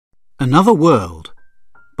Another World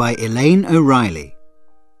by Elaine O'Reilly.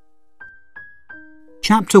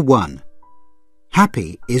 Chapter 1.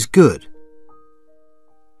 Happy is Good.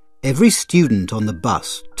 Every student on the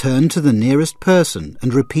bus turned to the nearest person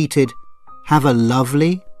and repeated, "Have a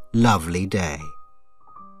lovely, lovely day."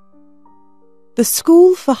 The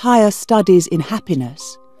School for Higher Studies in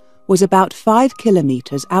Happiness was about 5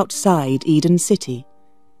 kilometres outside Eden City.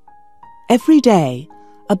 Every day,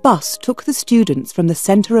 a bus took the students from the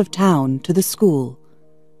centre of town to the school.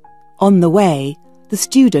 On the way, the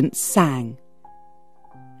students sang.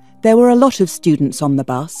 There were a lot of students on the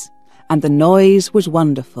bus, and the noise was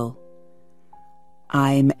wonderful.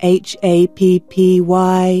 I'm Happy,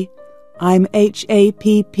 I'm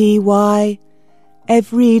Happy.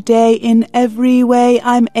 Every day in every way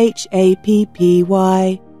I'm Happy.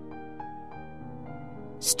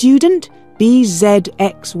 Student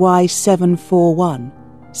BZXY741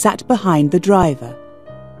 sat behind the driver.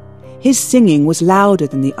 His singing was louder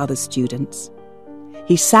than the other students.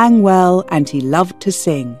 He sang well and he loved to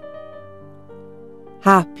sing.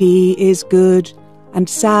 Happy is good and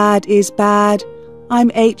sad is bad. I'm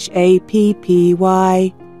Happy.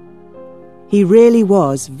 He really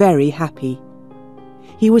was very happy.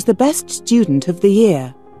 He was the best student of the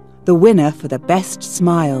year, the winner for the best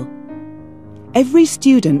smile. Every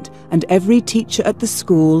student and every teacher at the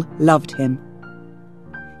school loved him.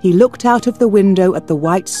 He looked out of the window at the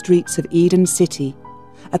white streets of Eden City,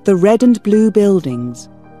 at the red and blue buildings,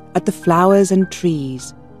 at the flowers and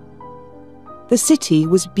trees. The city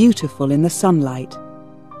was beautiful in the sunlight.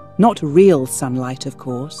 Not real sunlight, of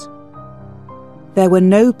course. There were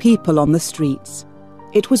no people on the streets.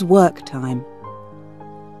 It was work time.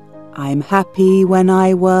 I'm happy when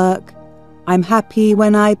I work. I'm happy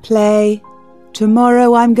when I play.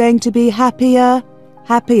 Tomorrow I'm going to be happier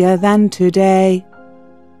than today.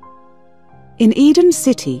 In Eden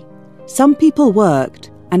City, some people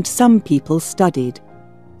worked and some people studied.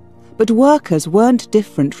 But workers weren't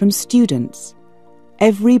different from students.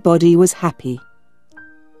 Everybody was happy.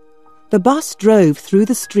 The bus drove through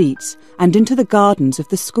the streets and into the gardens of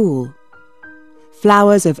the school.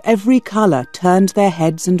 Flowers of every colour turned their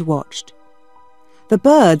heads and watched. The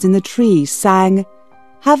birds in the trees sang,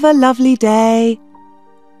 "Have a lovely day."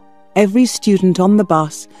 Every student on the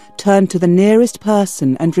bus turned to the nearest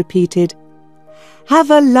person and repeated,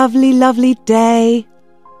 "Have a lovely, lovely day."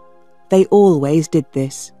 They always did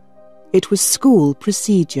this. It was school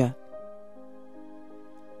procedure.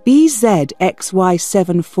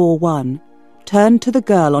 BZXY741 turned to the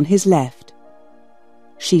girl on his left.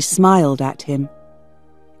 She smiled at him.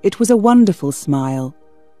 It was a wonderful smile,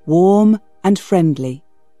 warm and friendly.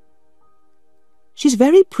 She's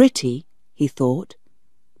very pretty, he thought,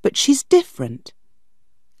 but she's different.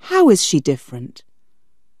 How is she different?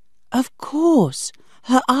 Of course,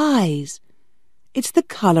 her eyes. It's the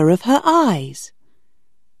colour of her eyes.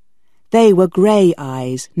 They were grey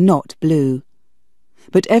eyes, not blue.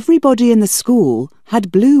 But everybody in the school had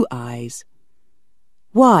blue eyes.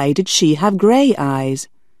 Why did she have grey eyes?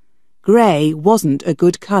 Grey wasn't a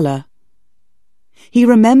good colour. He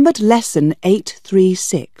remembered lesson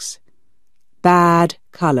 836. Bad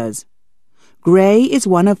colours. Grey is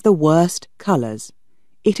one of the worst colours.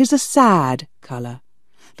 It is a sad colour.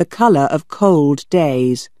 The colour of cold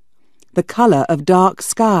days. The colour of dark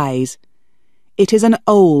skies. It is an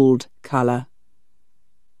old colour.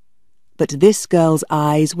 But this girl's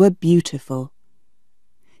eyes were beautiful.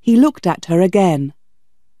 He looked at her again.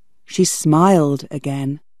 She smiled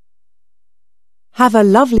again. "Have a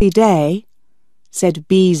lovely day," said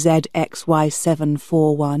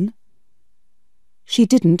BZXY741. She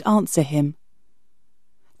didn't answer him.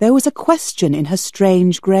 There was a question in her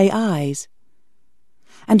strange grey eyes.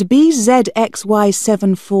 And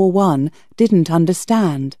BZXY741 didn't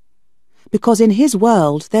understand, because in his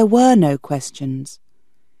world there were no questions.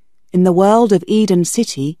 In the world of Eden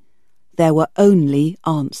City, there were only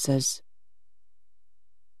answers.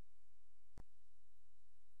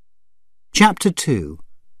 Chapter 2.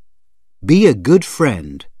 Be a Good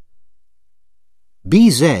Friend.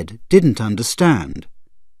 BZ didn't understand.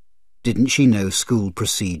 Didn't she know school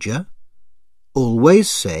procedure?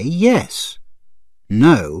 Always say yes.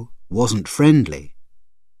 No wasn't friendly.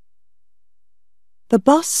 The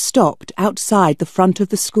bus stopped outside the front of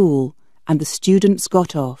the school and the students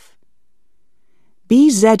got off.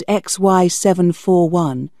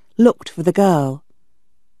 BZXY741 looked for the girl.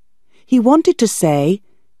 He wanted to say,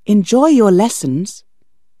 "Enjoy your lessons,"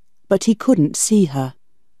 but he couldn't see her.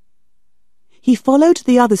 He followed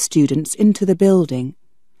the other students into the building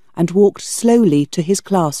and walked slowly to his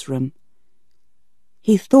classroom.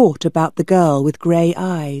 He thought about the girl with grey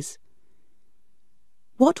eyes.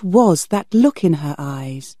 What was that look in her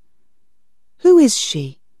eyes? Who is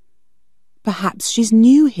she? Perhaps she's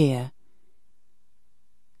new here.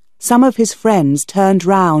 Some of his friends turned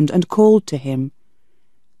round and called to him,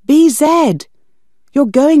 "BZ, you're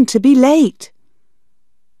going to be late."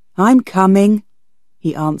 "I'm coming,"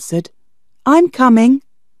 he answered. "I'm coming."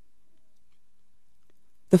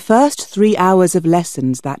 The first 3 hours of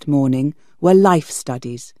lessons that morning were life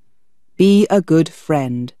studies. Be a good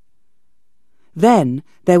friend. Then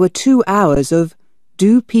there were 2 hours of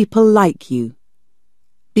Do people like you?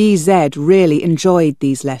 BZ really enjoyed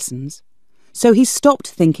these lessons, so he stopped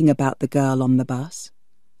thinking about the girl on the bus.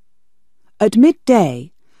 At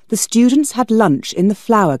midday, the students had lunch in the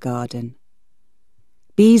flower garden.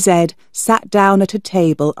 BZ sat down at a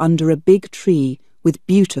table under a big tree with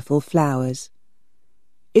beautiful flowers.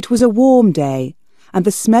 It was a warm day, and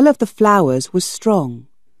the smell of the flowers was strong.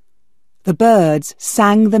 The birds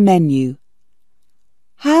sang the menu.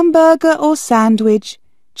 Hamburger or sandwich,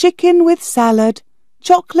 chicken with salad,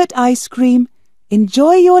 chocolate ice cream,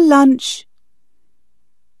 enjoy your lunch.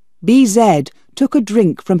 BZ took a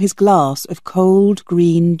drink from his glass of cold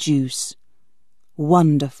green juice.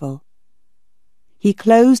 Wonderful. He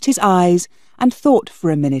closed his eyes and thought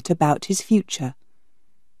for a minute about his future.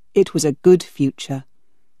 It was a good future.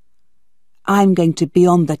 I'm going to be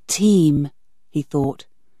on the team, he thought.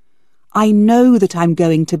 I know that I'm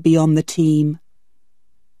going to be on the team.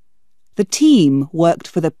 The team worked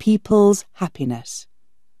for the people's happiness.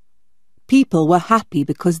 People were happy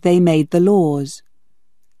because they made the laws.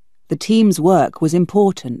 The team's work was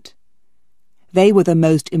important. They were the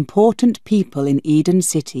most important people in Eden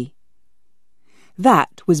City.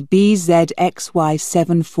 That was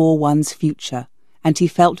BZXY741's future, and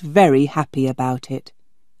he felt very happy about it.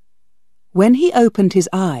 When he opened his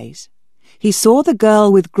eyes, he saw the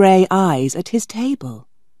girl with grey eyes at his table.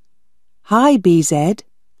 "Hi, BZ,"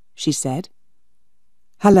 she said.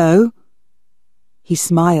 "Hello." He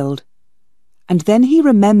smiled, and then he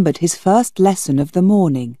remembered his first lesson of the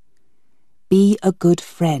morning. Be a good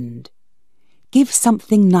friend. Give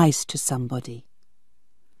something nice to somebody.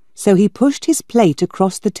 So he pushed his plate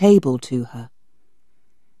across the table to her.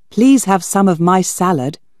 "Please have some of my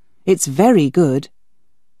salad. It's very good."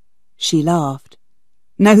 She laughed.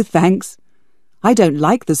 "No, thanks. I don't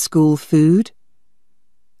like the school food."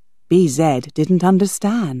 BZ didn't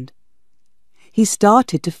understand. He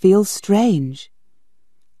started to feel strange.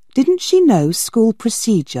 Didn't she know school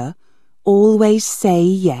procedure? Always say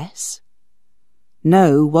yes?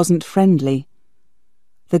 No wasn't friendly.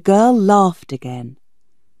 The girl laughed again.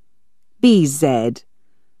 BZ,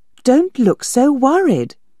 don't look so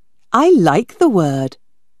worried. I like the word.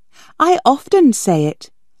 I often say it.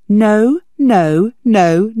 No, no,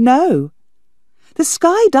 no, no. The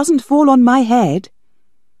sky doesn't fall on my head.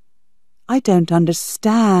 I don't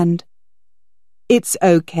understand. It's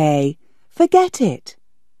okay. Forget it.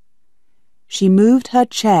 She moved her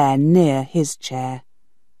chair near his chair.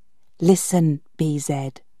 Listen,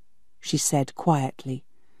 BZ, she said quietly.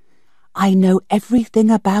 I know everything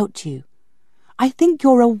about you. I think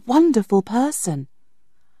you're a wonderful person.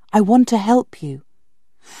 I want to help you.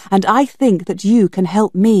 And I think that you can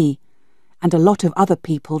help me, and a lot of other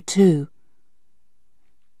people too.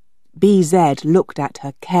 BZ looked at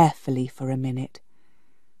her carefully for a minute.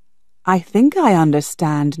 I think I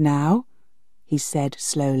understand now, he said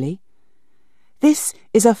slowly. This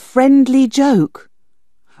is a friendly joke.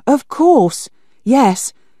 Of course,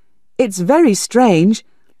 yes. It's very strange,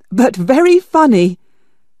 but very funny.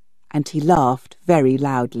 And he laughed very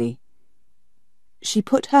loudly. She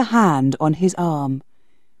put her hand on his arm.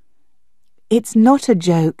 It's not a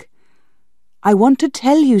joke. I want to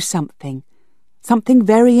tell you something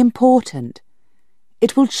very important.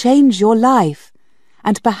 It will change your life,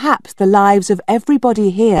 and perhaps the lives of everybody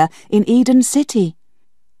here in Eden City.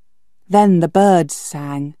 Then the birds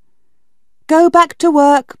sang. Go back to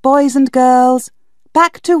work, boys and girls.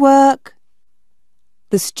 Back to work.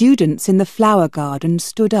 The students in the flower garden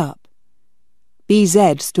stood up.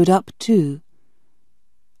 BZ stood up too.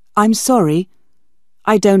 I'm sorry.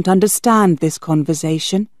 I don't understand this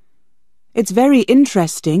conversation. It's very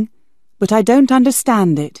interesting, but I don't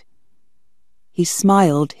understand it. He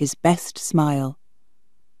smiled his best smile.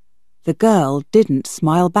 The girl didn't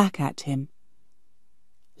smile back at him.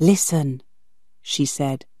 Listen, she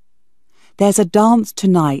said. There's a dance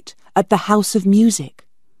tonight at the House of Music.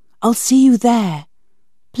 I'll see you there.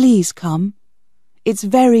 Please come.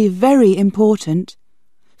 It's very, very important.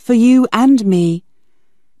 For you and me.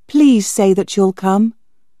 Please say that you'll come.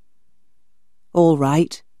 All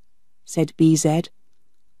right, said BZ.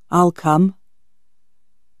 I'll come.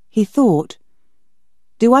 He thought,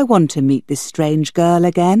 Do I want to meet this strange girl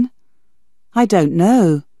again? I don't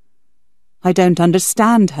know. I don't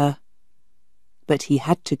understand her. But he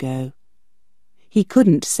had to go. He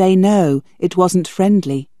couldn't say no, it wasn't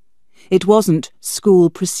friendly. It wasn't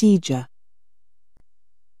school procedure.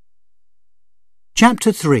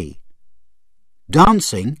 Chapter 3.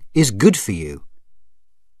 Dancing is good for you.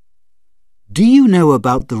 Do you know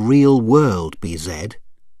about the real world, BZ?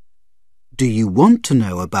 Do you want to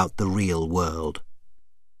know about the real world?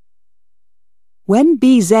 When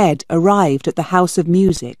BZ arrived at the House of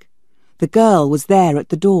Music, the girl was there at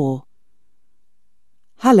the door.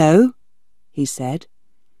 "Hello," he said.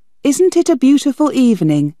 "Isn't it a beautiful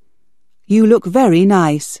evening? You look very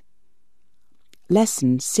nice."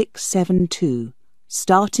 Lesson 672,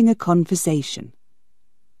 Starting a Conversation.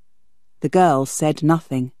 The girl said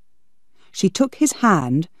nothing. She took his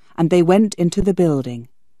hand and they went into the building.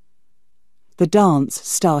 The dance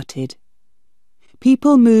started.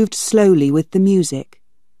 People moved slowly with the music.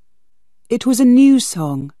 It was a new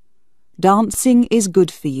song, Dancing is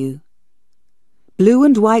Good for You. Blue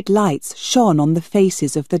and white lights shone on the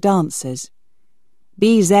faces of the dancers.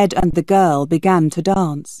 BZ and the girl began to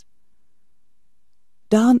dance.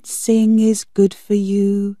 "Dancing is good for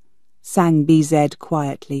you," sang BZ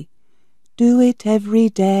quietly. "Do it every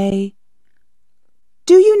day."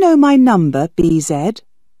 "Do you know my number, BZ?"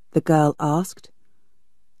 the girl asked.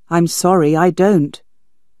 "I'm sorry, I don't."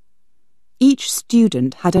 Each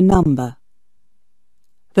student had a number.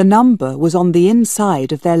 The number was on the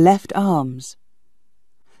inside of their left arms.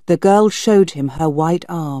 The girl showed him her white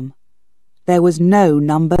arm. There was no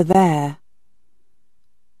number there.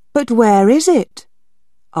 "But where is it?"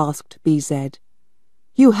 asked BZ.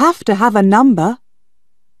 "You have to have a number."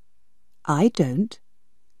 "I don't.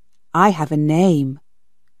 I have a name."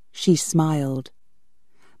 She smiled.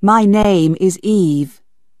 "My name is Eve."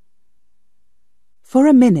 For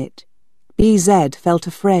a minute, BZ felt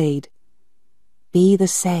afraid. Be the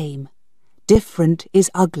same. Different is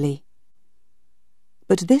ugly.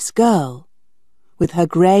 But this girl, with her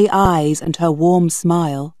grey eyes and her warm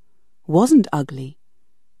smile, wasn't ugly.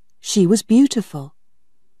 She was beautiful.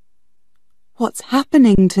 "What's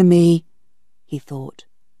happening to me?" he thought.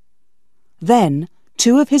 Then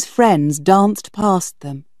 2 of his friends danced past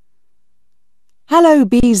them. "Hello,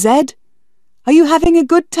 BZ. Are you having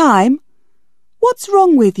a good time? What's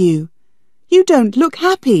wrong with you? You don't look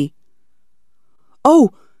happy."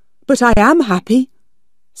 "Oh, but I am happy,"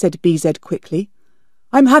 said BZ quickly.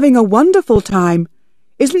 "I'm having a wonderful time.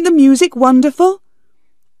 Isn't the music wonderful?"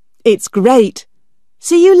 "It's great.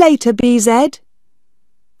 See you later, BZ."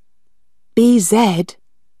 "BZ,"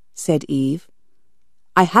 said Eve,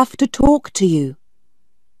 "I have to talk to you."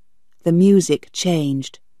 The music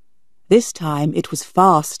changed. This time it was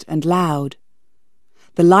fast and loud.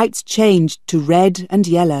 The lights changed to red and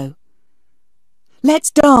yellow.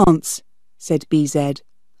 "Let's dance," said BZ.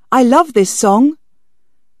 "I love this song."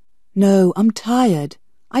 "No, I'm tired.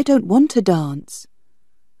 I don't want to dance."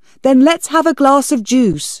 "Then let's have a glass of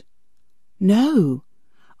juice." "No,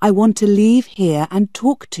 I want to leave here and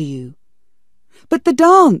talk to you." "But the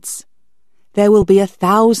dance." "There will be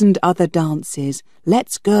 1,000 other dances.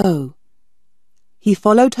 Let's go." He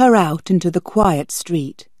followed her out into the quiet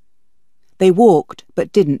street. They walked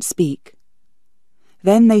but didn't speak.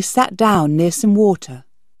 Then they sat down near some water.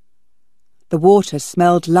 The water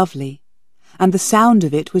smelled lovely, and the sound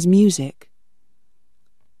of it was music.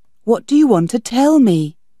 "What do you want to tell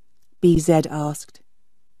me?" BZ asked.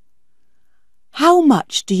 "How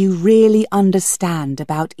much do you really understand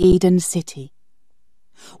about Eden City?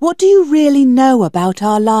 What do you really know about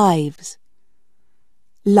our lives?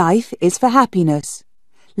 Life is for happiness.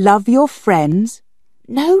 Love your friends."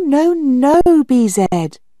 "No, no, no,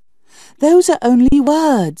 BZ. Those are only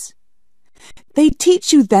words. They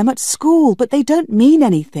teach you them at school, but they don't mean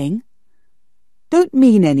anything." "Don't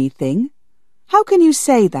mean anything? How can you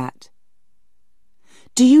say that?"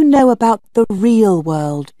 "Do you know about the real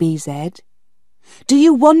world, BZ? Do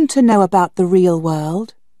you want to know about the real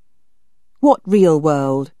world?" "What real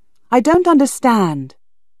world? I don't understand."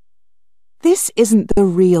 "This isn't the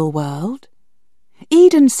real world.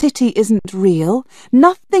 Eden City isn't real.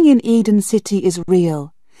 Nothing in Eden City is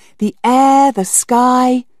real. The air, the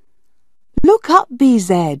sky. Look up,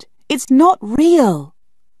 BZ. It's not real."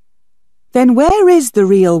 "Then where is the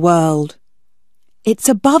real world?" "It's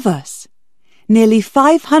above us. Nearly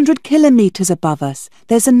 500 kilometres above us.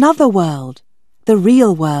 There's another world. The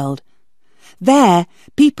real world. There,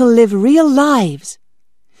 people live real lives.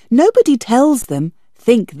 Nobody tells them,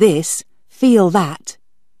 think this, feel that.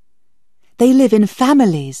 They live in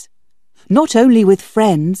families, not only with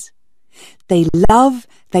friends. They love,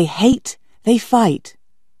 they hate, they fight.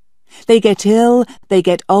 They get ill, they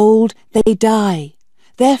get old, they die.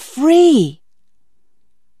 They're free.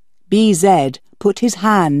 BZ put his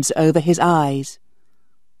hands over his eyes.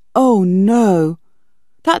 Oh no,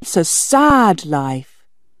 that's a sad life.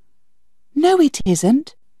 No, it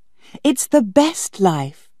isn't. It's the best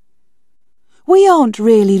life. We aren't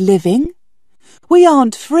really living. We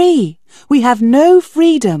aren't free. We have no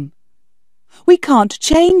freedom. We can't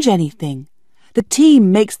change anything. The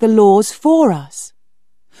team makes the laws for us.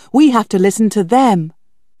 We have to listen to them.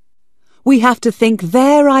 We have to think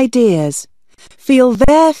their ideas, feel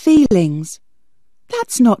their feelings.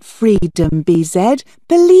 That's not freedom, BZ.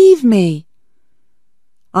 Believe me.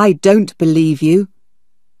 I don't believe you.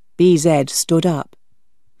 BZ stood up.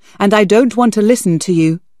 And I don't want to listen to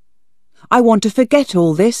you. I want to forget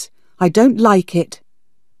all this. I don't like it.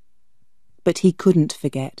 But he couldn't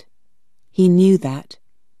forget. He knew that.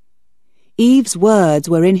 Eve's words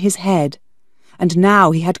were in his head, and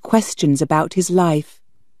now he had questions about his life.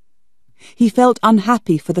 He felt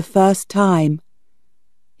unhappy for the first time.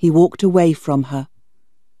 He walked away from her.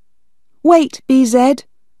 Wait, BZ.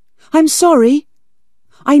 I'm sorry.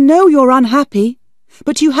 I know you're unhappy,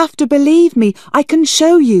 but you have to believe me. I can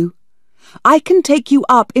show you. I can take you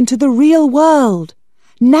up into the real world.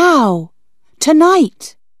 Now.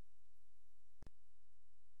 Tonight.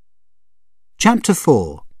 Chapter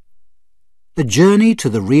 4. A Journey to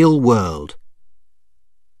the Real World.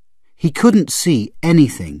 He couldn't see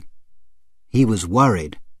anything. He was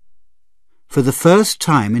worried. For the first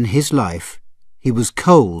time in his life, he was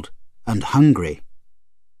cold and hungry.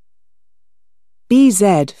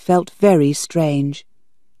 BZ felt very strange.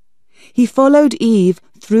 He followed Eve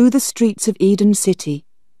through the streets of Eden City.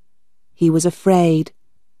 He was afraid.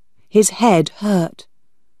 His head hurt.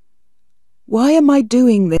 Why am I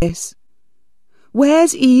doing this?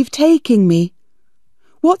 Where's Eve taking me?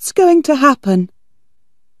 What's going to happen?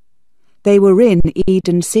 They were in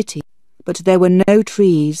Eden City, but there were no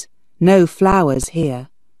trees, no flowers here.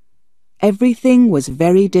 Everything was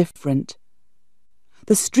very different.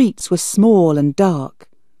 The streets were small and dark.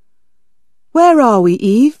 Where are we,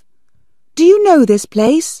 Eve? Do you know this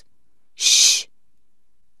place? Shh!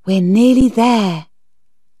 We're nearly there.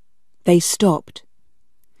 They stopped.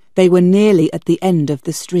 They were nearly at the end of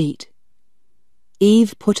the street.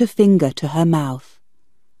 Eve put a finger to her mouth.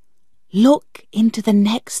 Look into the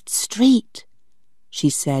next street, she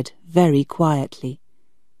said very quietly.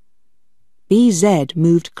 BZ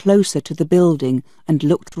moved closer to the building and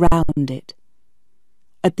looked round it.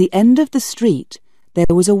 At the end of the street there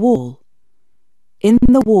was a wall. In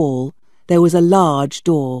the wall there was a large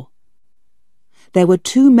door. There were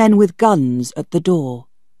 2 men with guns at the door.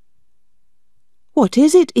 What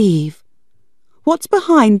is it, Eve? What's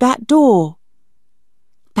behind that door?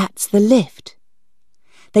 That's the lift.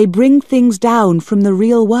 They bring things down from the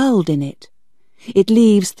real world in it. It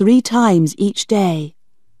leaves 3 times each day.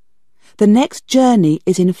 The next journey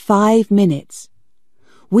is in 5 minutes.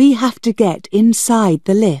 We have to get inside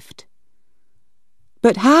the lift.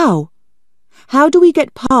 But how? How do we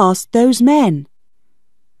get past those men?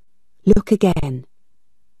 Look again.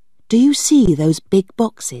 Do you see those big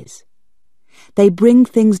boxes? They bring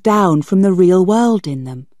things down from the real world in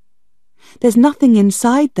them. There's nothing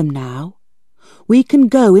inside them now. We can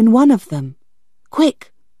go in one of them.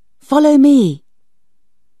 Quick, follow me.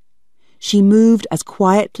 She moved as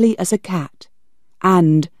quietly as a cat,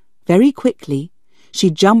 and, very quickly,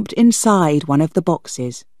 she jumped inside one of the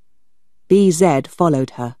boxes. BZ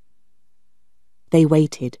followed her. They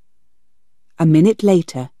waited. A minute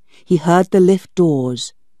later, he heard the lift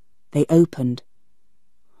doors. They opened.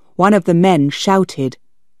 One of the men shouted,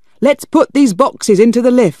 "Let's put these boxes into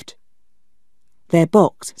the lift." Their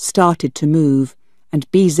box started to move,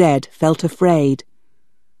 and BZ felt afraid.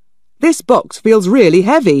 "This box feels really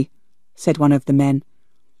heavy," said one of the men.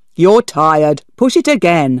 "You're tired. Push it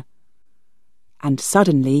again." And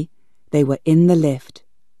suddenly they were in the lift.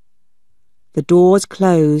 The doors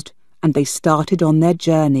closed, and they started on their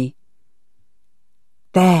journey.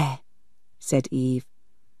 "There," said Eve.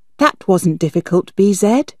 "That wasn't difficult,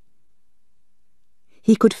 BZ."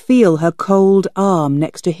 He could feel her cold arm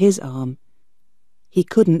next to his arm. He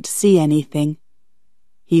couldn't see anything.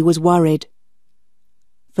 He was worried.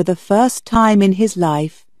 For the first time in his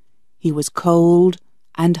life, he was cold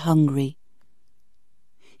and hungry.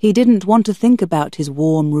 He didn't want to think about his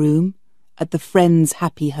warm room at the friend's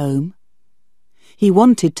happy home. He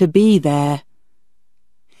wanted to be there.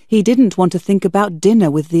 He didn't want to think about dinner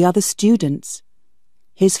with the other students,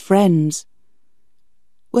 his friends.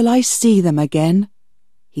 Will I see them again?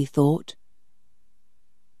 He thought.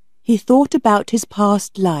 He thought about his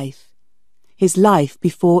past life, his life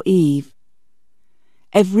before Eve.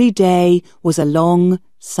 Every day was a long,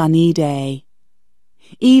 sunny day.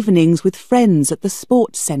 Evenings with friends at the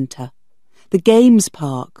sports centre, the games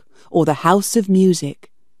park, or the house of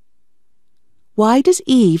music. Why does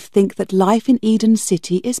Eve think that life in Eden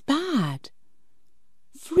City is bad?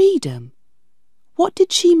 Freedom. What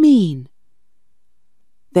did she mean?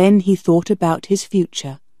 Then he thought about his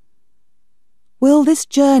future. Will this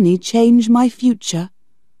journey change my future?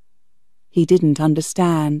 He didn't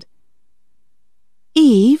understand.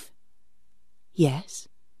 Eve? Yes.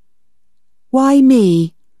 Why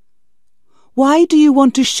me? Why do you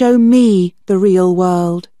want to show me the real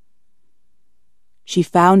world? She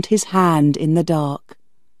found his hand in the dark.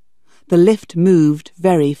 The lift moved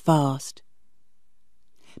very fast.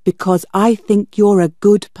 Because I think you're a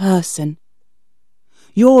good person.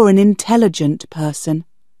 You're an intelligent person.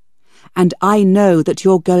 And I know that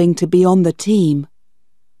you're going to be on the team.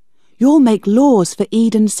 You'll make laws for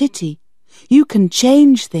Eden City. You can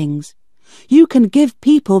change things. You can give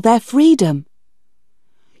people their freedom.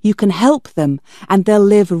 You can help them and they'll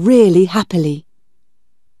live really happily.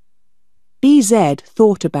 BZ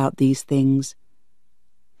thought about these things.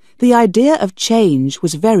 The idea of change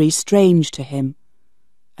was very strange to him.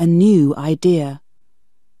 A new idea.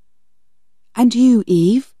 And you,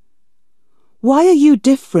 Eve? Why are you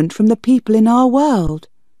different from the people in our world?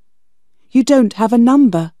 You don't have a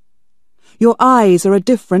number. Your eyes are a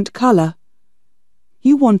different colour.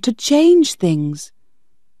 You want to change things.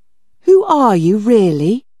 Who are you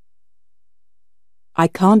really? I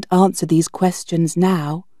can't answer these questions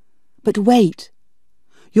now, but wait.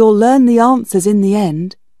 You'll learn the answers in the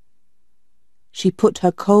end. She put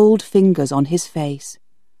her cold fingers on his face.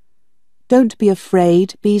 Don't be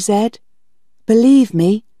afraid, BZ. Believe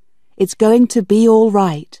me, it's going to be all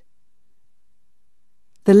right.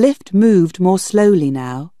 The lift moved more slowly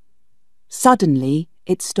now. Suddenly,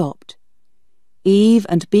 it stopped. Eve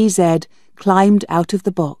and BZ climbed out of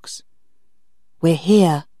the box. We're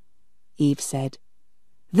here, Eve said.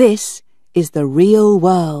 This is the real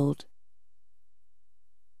world.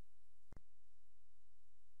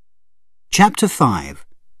 Chapter 5.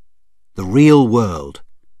 The Real World.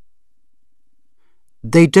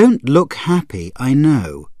 They don't look happy, I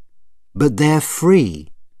know, but they're free.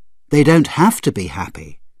 They don't have to be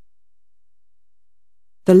happy.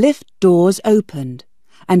 The lift doors opened,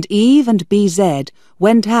 and Eve and BZ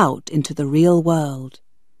went out into the real world.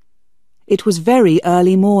 It was very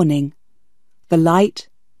early morning. The light,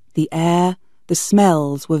 the air, the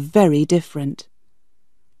smells were very different.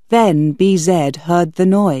 Then BZ heard the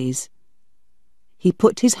noise. He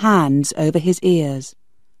put his hands over his ears.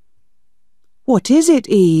 What is it,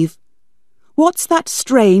 Eve? What's that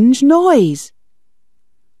strange noise?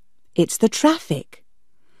 It's the traffic.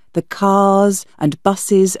 The cars and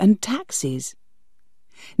buses and taxis.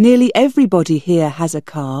 Nearly everybody here has a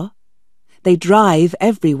car. They drive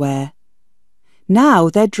everywhere. Now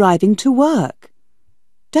they're driving to work.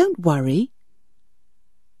 Don't worry.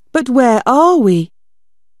 But where are we?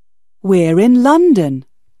 We're in London.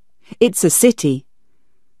 It's a city.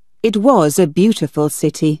 It was a beautiful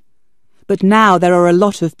city, but now there are a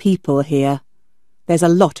lot of people here. There's a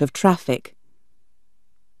lot of traffic.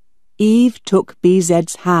 Eve took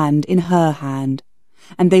BZ's hand in her hand,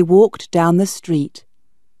 and they walked down the street.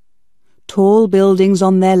 Tall buildings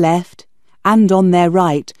on their left and on their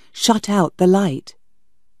right shut out the light.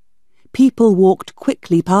 People walked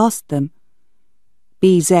quickly past them.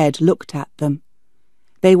 BZ looked at them.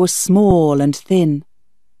 They were small and thin.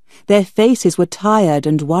 Their faces were tired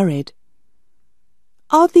and worried.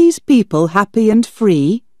 Are these people happy and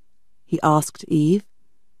free? He asked Eve.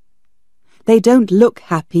 They don't look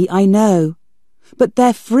happy, I know, but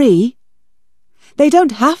they're free. They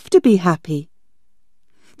don't have to be happy.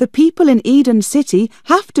 The people in Eden City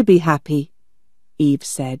have to be happy, Eve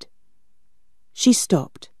said. She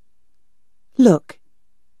stopped. Look,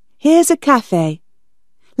 here's a cafe.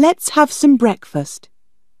 Let's have some breakfast.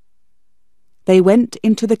 They went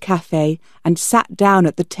into the cafe and sat down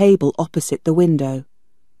at the table opposite the window.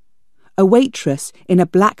 A waitress in a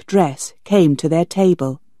black dress came to their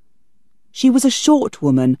table. She was a short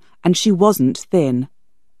woman and she wasn't thin.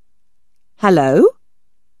 Hello,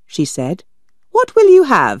 she said. What will you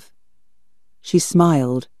have? She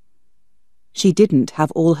smiled. She didn't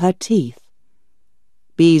have all her teeth.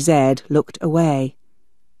 BZ looked away.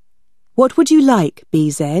 What would you like,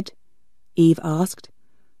 BZ? Eve asked.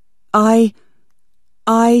 I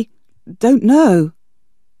don't know.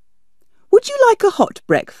 Would you like a hot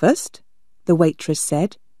breakfast? The waitress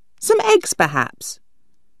said. Some eggs, perhaps?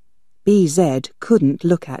 BZ couldn't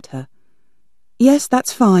look at her. Yes,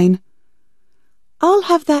 that's fine. I'll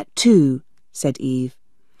have that too, said Eve.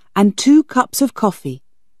 and 2 cups of coffee.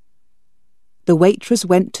 The waitress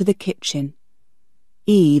went to the kitchen.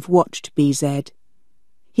 Eve watched BZ.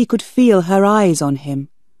 He could feel her eyes on him.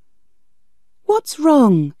 "What's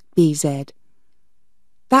wrong, BZ?"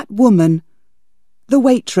 "That woman, the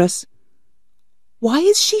waitress. Why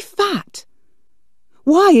is she fat?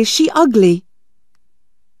 Why is she ugly?"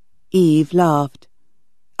 Eve laughed.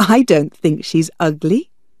 "I don't think she's ugly.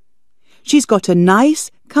 She's got a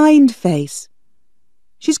nice, kind face.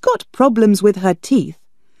 She's got problems with her teeth,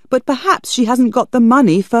 but perhaps she hasn't got the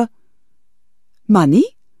money for—"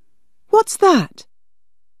 "Money? What's that?"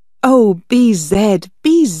 "Oh, BZ,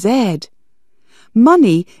 BZ.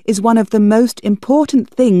 Money is one of the most important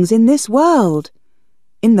things in this world,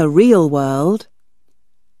 in the real world.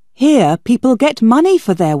 Here people get money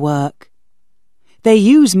for their work. They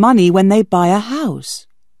use money when they buy a house.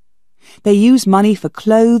 They use money for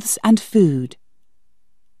clothes and food."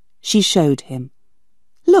 She showed him.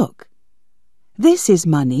 "Look, this is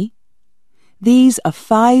money. These are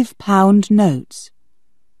 £5 notes."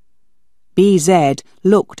 BZ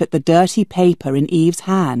looked at the dirty paper in Eve's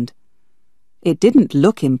hand. It didn't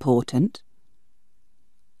look important.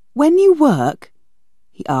 "When you work,"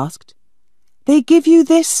 he asked, "they give you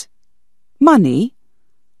this money?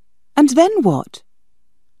 And then what?"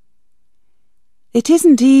 "It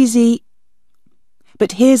isn't easy.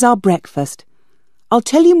 But here's our breakfast. I'll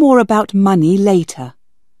tell you more about money later."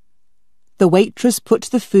 The waitress put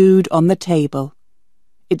the food on the table.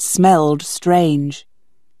 It smelled strange.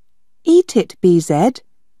 "Eat it, BZ.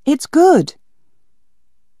 It's good."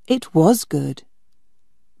 It was good.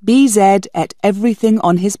 BZ ate everything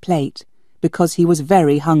on his plate because he was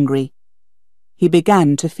very hungry. He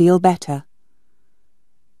began to feel better.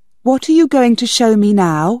 "What are you going to show me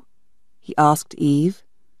now?" he asked Eve.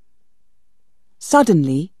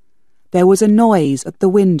 Suddenly, there was a noise at the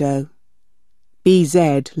window.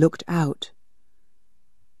 BZ looked out.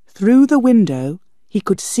 Through the window, he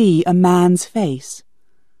could see a man's face.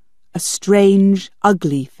 A strange,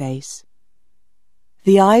 ugly face.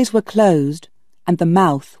 The eyes were closed and the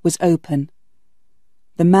mouth was open.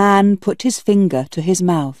 The man put his finger to his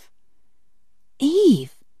mouth.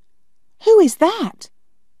 "Eve, who is that?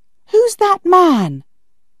 Who's that man?"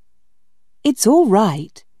 "It's all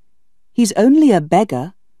right. He's only a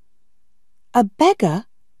beggar." "A beggar?"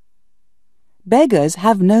 "Beggars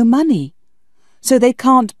have no money, so they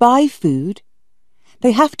can't buy food.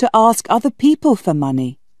 They have to ask other people for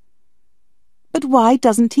money." "But why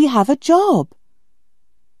doesn't he have a job?"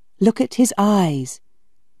 "Look at his eyes.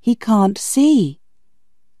 He can't see."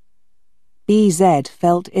 BZ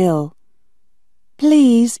felt ill.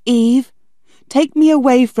 "Please, Eve, take me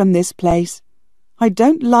away from this place. I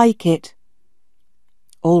don't like it."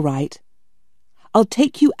 "All right. I'll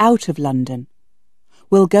take you out of London.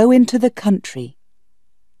 We'll go into the country.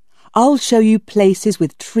 I'll show you places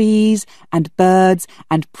with trees and birds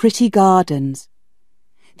and pretty gardens.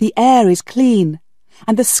 The air is clean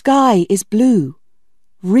and the sky is blue.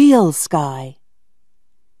 Real sky."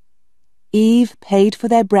 Eve paid for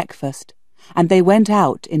their breakfast and they went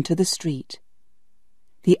out into the street.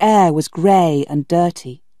 The air was grey and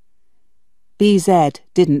dirty. BZ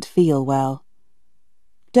didn't feel well.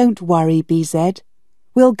 "Don't worry, BZ.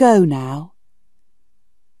 We'll go now."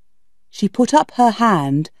 She put up her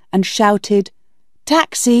hand and shouted,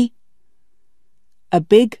 "Taxi!" A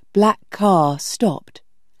big black car stopped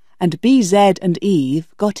and BZ and Eve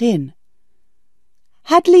got in.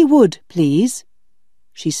 "Hadley Wood, please,"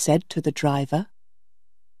 she said to the driver.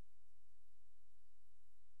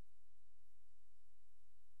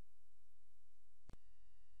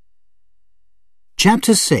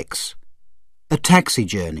 Chapter 6. A Taxi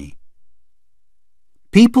Journey.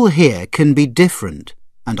 People here can be different,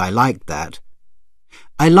 and I like that.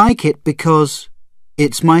 I like it because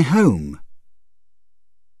it's my home.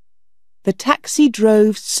 The taxi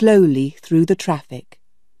drove slowly through the traffic.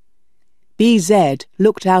 BZ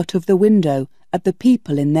looked out of the window at the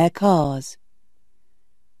people in their cars.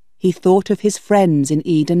 He thought of his friends in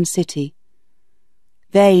Eden City.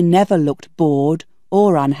 They never looked bored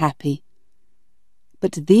or unhappy.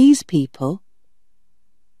 But these people...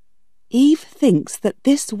 Eve thinks that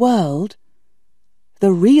this world,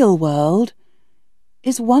 the real world,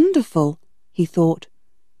 is wonderful, he thought.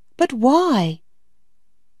 But why?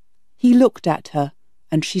 He looked at her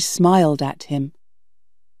and she smiled at him.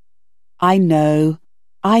 I know,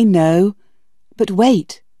 but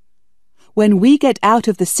wait. When we get out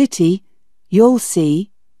of the city, you'll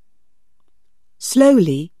see."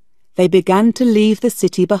 Slowly, they began to leave the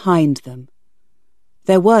city behind them.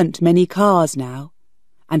 There weren't many cars now,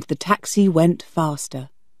 and the taxi went faster.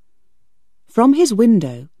 From his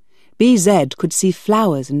window, BZ could see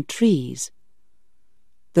flowers and trees.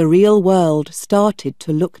 The real world started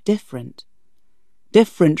to look different.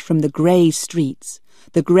 Different from the grey streets,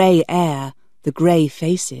 the grey air, the grey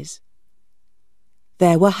faces.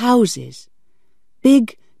 There were houses,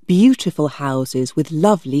 big, beautiful houses with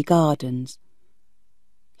lovely gardens.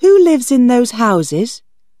 "Who lives in those houses?"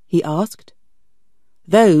 he asked.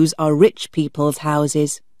 "Those are rich people's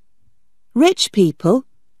houses." "Rich people?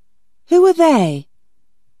 Who are they?"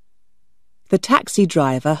 The taxi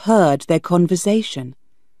driver heard their conversation.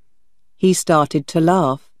 He started to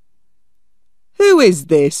laugh. "Who is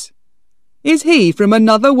this? Is he from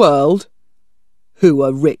another world? Who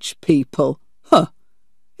are rich people? Huh!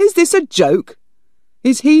 Is this a joke?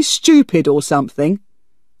 Is he stupid or something?"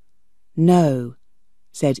 "No,"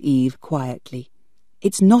 said Eve quietly.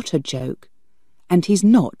 "It's not a joke, and he's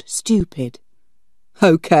not stupid."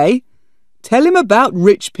 "OK, tell him about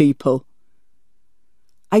rich people."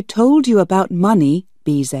 "I told you about money,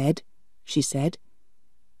 BZ," she said.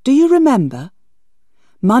 "Do you remember?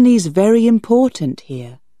 Money's very important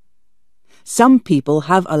here. Some people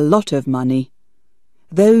have a lot of money.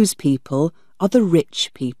 Those people are the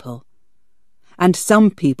rich people. And some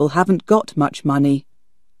people haven't got much money."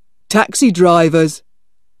 "Taxi drivers,"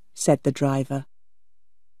 said the driver.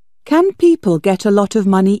 "Can people get a lot of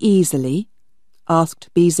money easily?" asked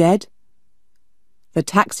BZ. The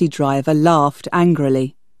taxi driver laughed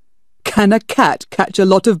angrily. "Can a cat catch a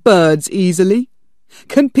lot of birds easily?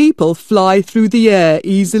 Can people fly through the air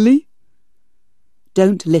easily?"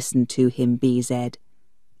 "Don't listen to him, BZ.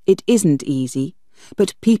 It isn't easy,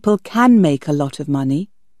 but people can make a lot of money.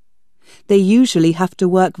 They usually have to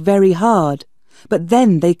work very hard, but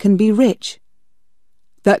then they can be rich."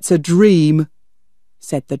 "That's a dream,"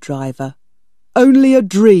 said the driver. "Only a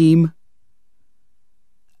dream."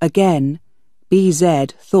 Again,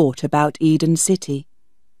 BZ thought about Eden City.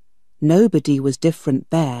 Nobody was different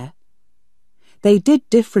there. They did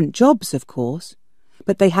different jobs, of course,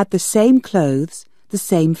 but they had the same clothes, the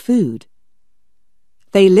same food.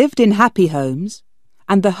 They lived in happy homes,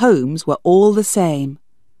 and the homes were all the same.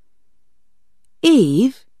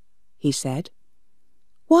 "Eve," he said,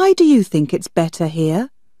 "why do you think it's better here?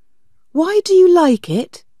 Why do you like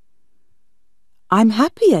it?" "I'm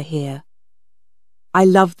happier here. I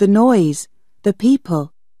love the noise, the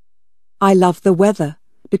people. I love the weather,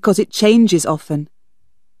 because it changes often.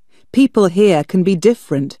 People here can be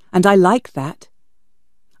different, and I like that.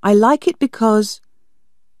 I like it because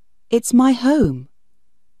it's my home."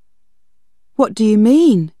 "What do you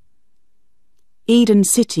mean?" "Eden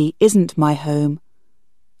City isn't my home.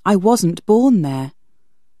 I wasn't born there."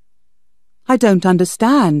 "I don't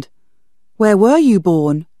understand. Where were you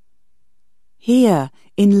born?" "Here,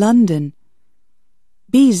 in London.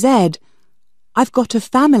 BZ, I've got a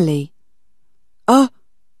family."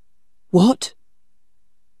 What?"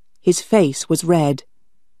 His face was red.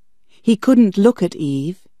 He couldn't look at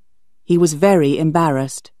Eve. He was very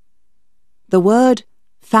embarrassed. The word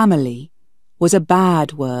family was a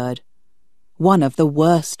bad word, one of the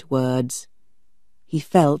worst words. He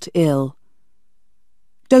felt ill.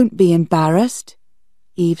 "Don't be embarrassed,"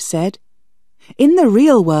 Eve said. "In the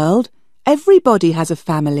real world, everybody has a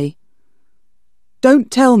family."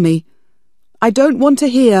 "Don't tell me. I don't want to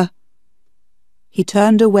hear." He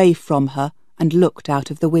turned away from her and looked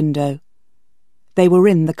out of the window. They were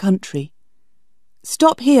in the country.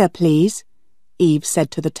 "Stop here, please," Eve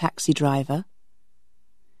said to the taxi driver.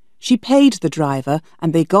 She paid the driver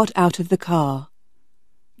and they got out of the car.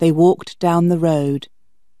 They walked down the road.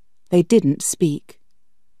 They didn't speak.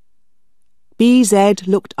 BZ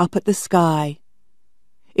looked up at the sky.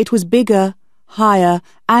 It was bigger, higher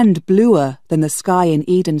and bluer than the sky in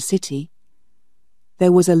Eden City.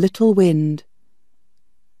 There was a little wind.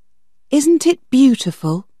 "Isn't it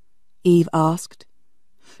beautiful?" Eve asked.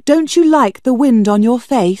 "Don't you like the wind on your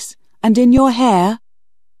face and in your hair?"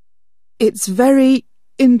 "It's very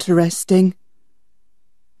interesting."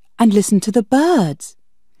 "And listen to the birds.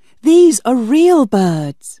 These are real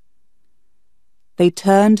birds." They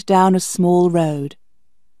turned down a small road.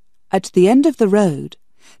 At the end of the road,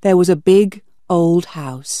 there was a big, old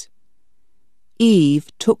house. Eve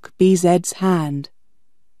took BZ's hand.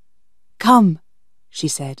 "Come," she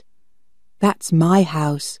said. "That's my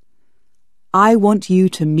house. I want you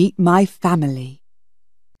to meet my family."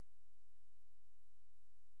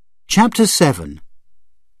 Chapter 7.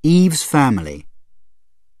 Eve's Family.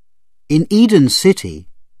 In Eden City,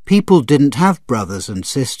 people didn't have brothers and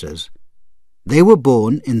sisters. They were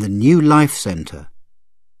born in the New Life Centre.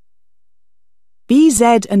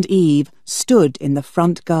 BZ and Eve stood in the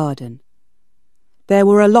front garden. There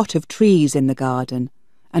were a lot of trees in the garden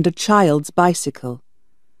and a child's bicycle.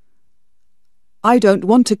 "I don't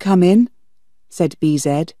want to come in," said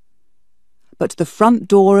BZ. But the front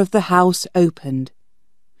door of the house opened.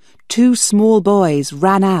 2 small boys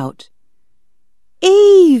ran out.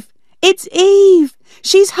 "Eve! It's Eve!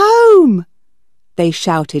 She's home!" they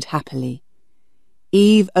shouted happily.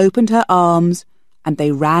 Eve opened her arms and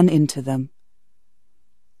they ran into them.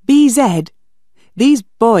 "BZ, these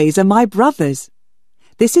boys are my brothers.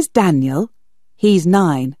 This is Daniel, he's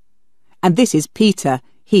 9, and this is Peter,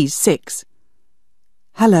 he's 6.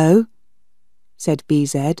 "Hello," said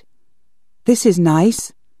BZ. "This is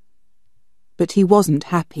nice." But he wasn't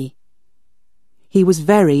happy. He was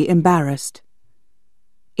very embarrassed.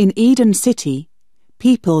 In Eden City,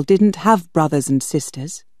 people didn't have brothers and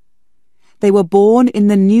sisters. They were born in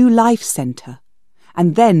the New Life Centre,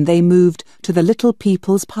 and then they moved to the Little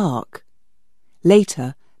People's Park.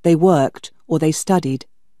 Later, they worked or they studied.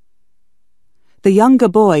 The younger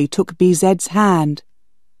boy took BZ's hand.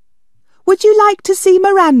 "Would you like to see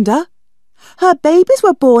Miranda? Her babies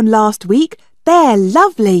were born last week. They're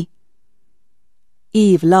lovely."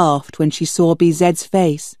 Eve laughed when she saw BZ's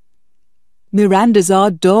face. "Miranda's our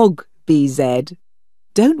dog, BZ.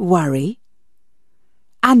 Don't worry."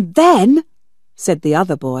 "And then," said the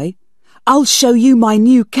other boy, "I'll show you my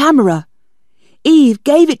new camera. Eve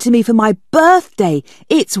gave it to me for my birthday.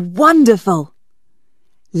 It's wonderful."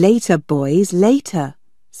 "Later, boys, later,"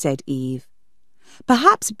 said Eve.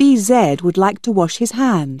 "Perhaps BZ would like to wash his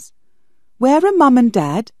hands. Where are Mum and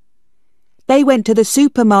Dad?" "They went to the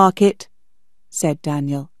supermarket," said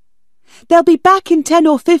Daniel. "They'll be back in 10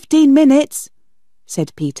 or 15 minutes,"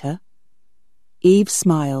 said Peter. Eve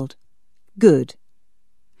smiled. "Good.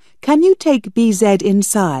 Can you take BZ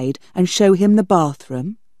inside and show him the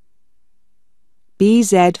bathroom?"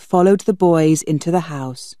 BZ followed the boys into the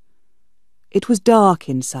house. It was dark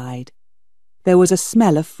inside. There was a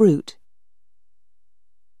smell of fruit.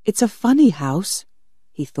 "It's a funny house,"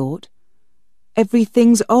 he thought.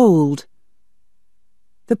 "Everything's old.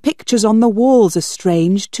 The pictures on the walls are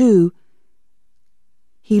strange too."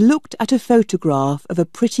 He looked at a photograph of a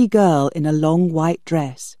pretty girl in a long white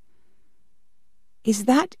dress. "Is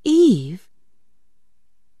that Eve?"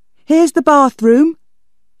 "Here's the bathroom,"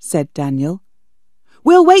 said Daniel.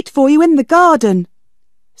 "We'll wait for you in the garden,"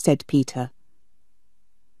 said Peter.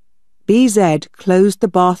 BZ closed the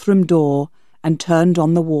bathroom door and turned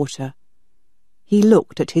on the water. He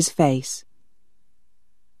looked at his face.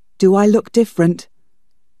 "Do I look different?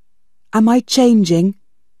 Am I changing?"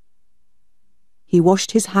 He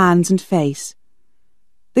washed his hands and face.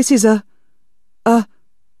 "This is a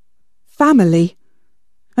family,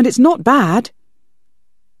 and it's not bad.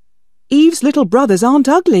 Eve's little brothers aren't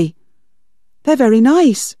ugly. They're very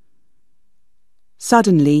nice."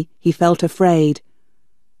 Suddenly he felt afraid.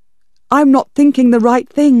 "I'm not thinking the right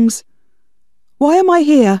things. Why am I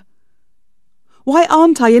here? Why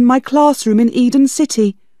aren't I in my classroom in Eden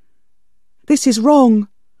City? This is wrong,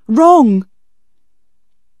 wrong."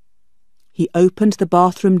 He opened the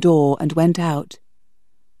bathroom door and went out.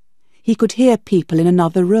 He could hear people in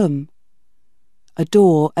another room. A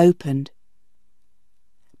door opened.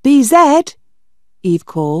 "BZ," Eve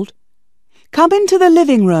called. "Come into the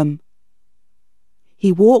living room."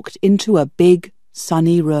 He walked into a big,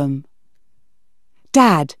 sunny room.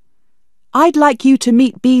 "Dad, I'd like you to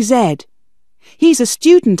meet BZ. He's a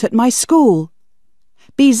student at my school.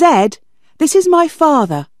 BZ, this is my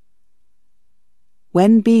father."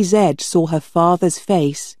 When BZ saw her father's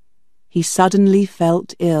face, he suddenly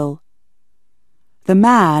felt ill. The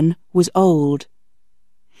man was old.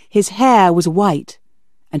 His hair was white,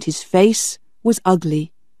 and his face was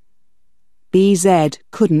ugly. BZ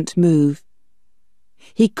couldn't move.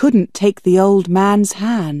 He couldn't take the old man's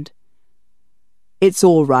hand. "It's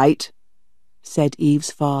all right," said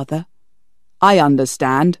Eve's father. "I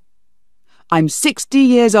understand. I'm 60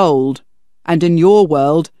 years old, and in your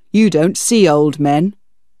world you don't see old men."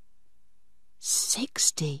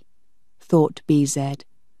 60, thought BZ.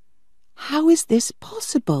 How is this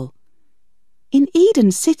possible? In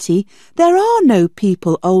Eden City there are no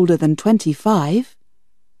people older than 25.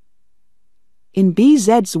 In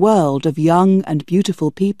BZ's world of young and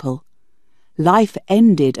beautiful people, life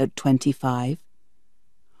ended at 25.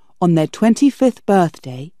 On their 25th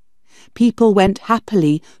birthday, people went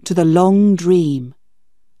happily to the long dream.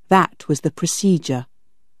 That was the procedure.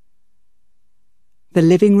 The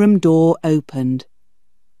living room door opened.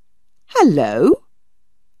 "Hello,"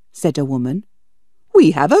 said a woman.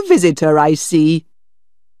 "We have a visitor, I see."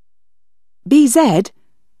 "BZ,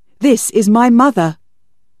 this is my mother."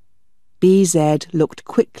 BZ looked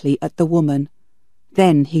quickly at the woman.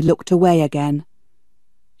 Then he looked away again.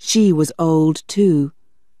 She was old too,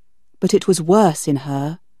 but it was worse in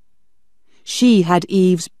her. She had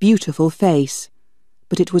Eve's beautiful face,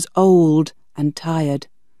 but it was old and tired.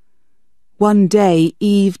 One day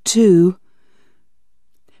Eve too.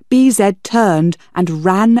 BZ turned and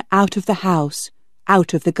ran out of the house,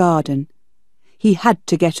 out of the garden. He had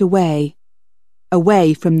to get away,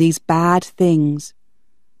 away from these bad things.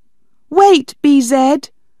 "Wait, BZ!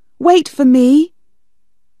 Wait for me!"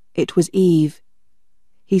 It was Eve.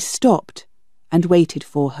 He stopped and waited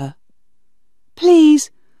for her.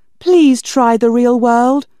 "Please, please try the real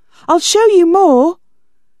world. I'll show you more."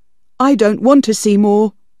 "I don't want to see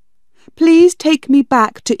more. Please take me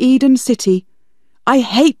back to Eden City. I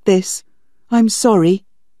hate this. I'm sorry."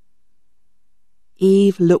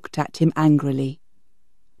 Eve looked at him angrily.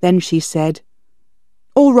 Then she said,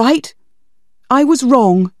 "All right. I was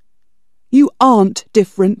wrong. You aren't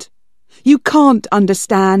different. You can't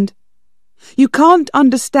understand. You can't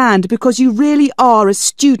understand because you really are a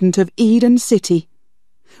student of Eden City.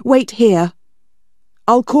 Wait here.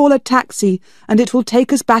 I'll call a taxi and it will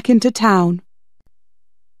take us back into town."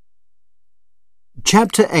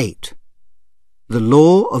 Chapter 8. The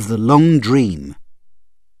Law of the Long Dream.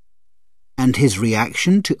 And his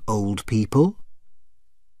reaction to old people?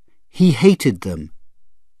 He hated them.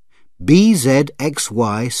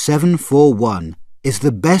 BZXY741 is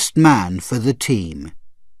the best man for the team.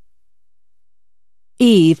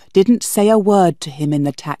 Eve didn't say a word to him in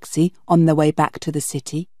the taxi on the way back to the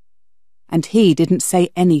city, and he didn't say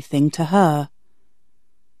anything to her.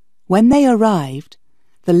 When they arrived,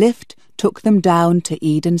 the lift took them down to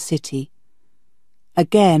Eden City.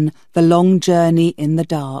 Again, the long journey in the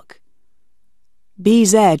dark.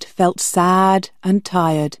 BZ felt sad and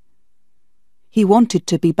tired. He wanted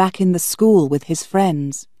to be back in the school with his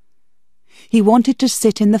friends. He wanted to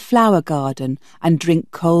sit in the flower garden and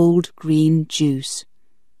drink cold green juice.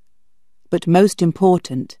 But most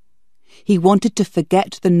important, he wanted to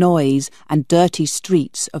forget the noise and dirty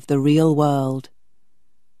streets of the real world.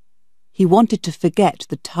 He wanted to forget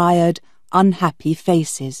the tired, unhappy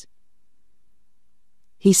faces.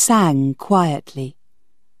 He sang quietly.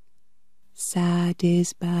 "Sad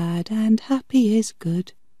is bad and happy is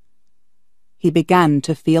good." He began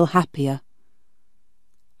to feel happier.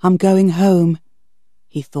 "I'm going home,"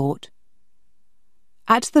 he thought.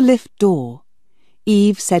 At the lift door,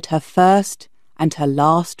 Eve said her first and her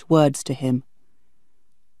last words to him.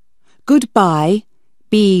 "Goodbye,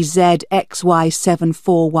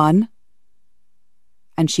 BZXY741."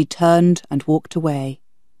 And she turned and walked away.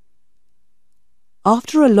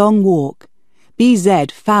 After a long walk,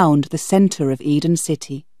 BZ found the centre of Eden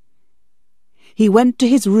City. He went to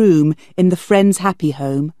his room in the Friends' Happy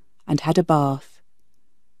Home and had a bath.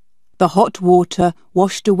 The hot water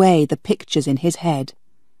washed away the pictures in his head.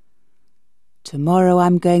 "Tomorrow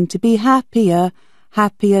I'm going to be happier,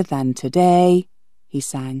 happier than today," he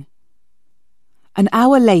sang. An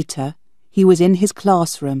hour later, he was in his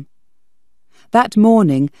classroom. That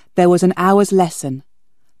morning there was an hour's lesson,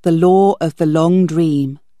 the law of the long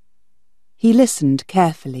dream. He listened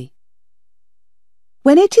carefully.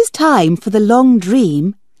 "When it is time for the long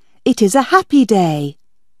dream, it is a happy day,"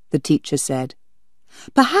 the teacher said.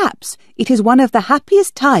 "Perhaps it is one of the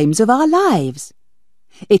happiest times of our lives.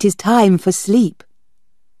 It is time for sleep.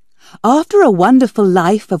 After a wonderful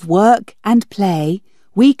life of work and play,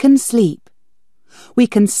 we can sleep. We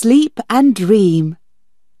can sleep and dream.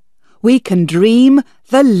 We can dream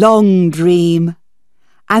the long dream.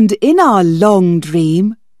 And in our long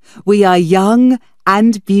dream, we are young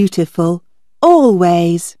and beautiful,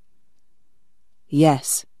 always."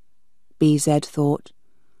 Yes, BZ thought,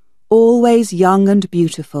 always young and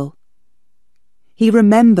beautiful. He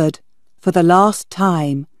remembered, for the last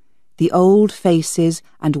time, the old faces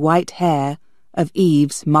and white hair of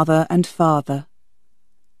Eve's mother and father.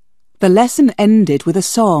 The lesson ended with a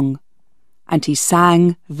song, and he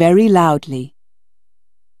sang very loudly.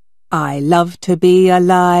 "I love to be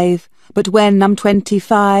alive, but when I'm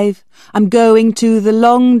 25, I'm going to the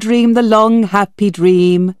long dream, the long happy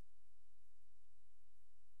dream."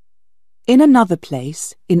 In another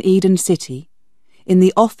place, in Eden City, in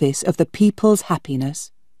the office of the People's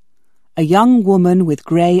Happiness, a young woman with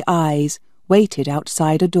grey eyes waited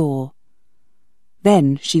outside a door.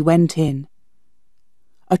 Then she went in.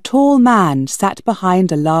 A tall man sat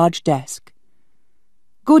behind a large desk.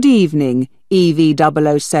 "Good evening,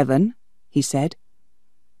 EV007, he said.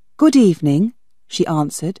 "Good evening," she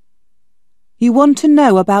answered. "You want to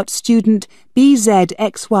know about student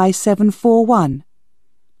BZXY741?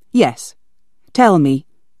 "Yes. Tell me,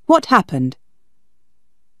 what happened?"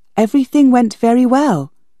 "Everything went very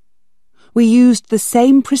well. We used the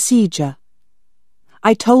same procedure.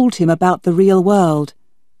 I told him about the real world.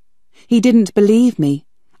 He didn't believe me,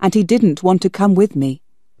 and he didn't want to come with me,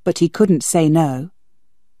 but he couldn't say no.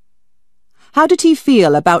 How did he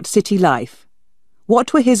feel about city life?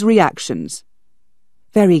 What were his reactions?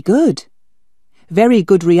 Very good. Very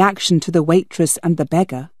good reaction to the waitress and the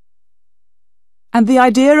beggar. And the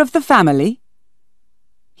idea of the family?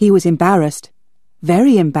 He was embarrassed,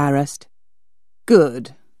 very embarrassed.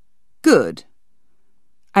 Good, good.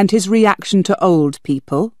 And his reaction to old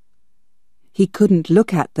people? He couldn't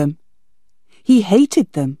look at them. He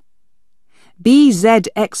hated them.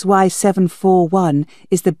 BZXY741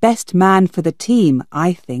 is the best man for the team,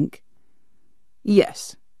 I think.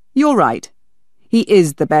 Yes, you're right. He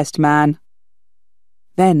is the best man.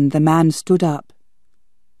 Then the man stood up.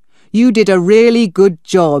 You did a really good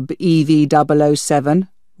job, EV007.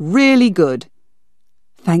 Really good.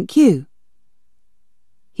 Thank you.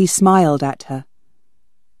 He smiled at her.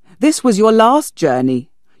 This was your last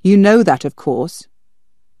journey. You know that, of course.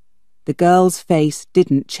 The girl's face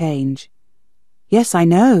didn't change. Yes, I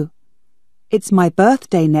know. It's my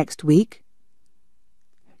birthday next week.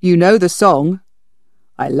 You know the song?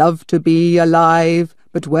 I love to be alive,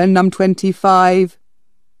 but when I'm 25.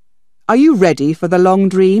 Are you ready for the long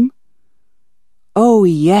dream? Oh,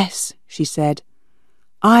 yes, she said.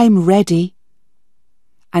 I'm ready.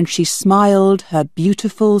 And she smiled her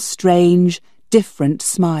beautiful, strange, different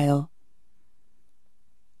smile.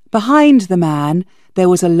 Behind the man there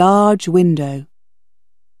was a large window.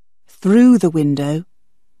 Through the window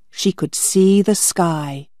she could see the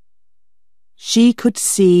sky. She could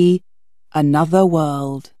see another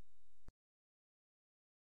world.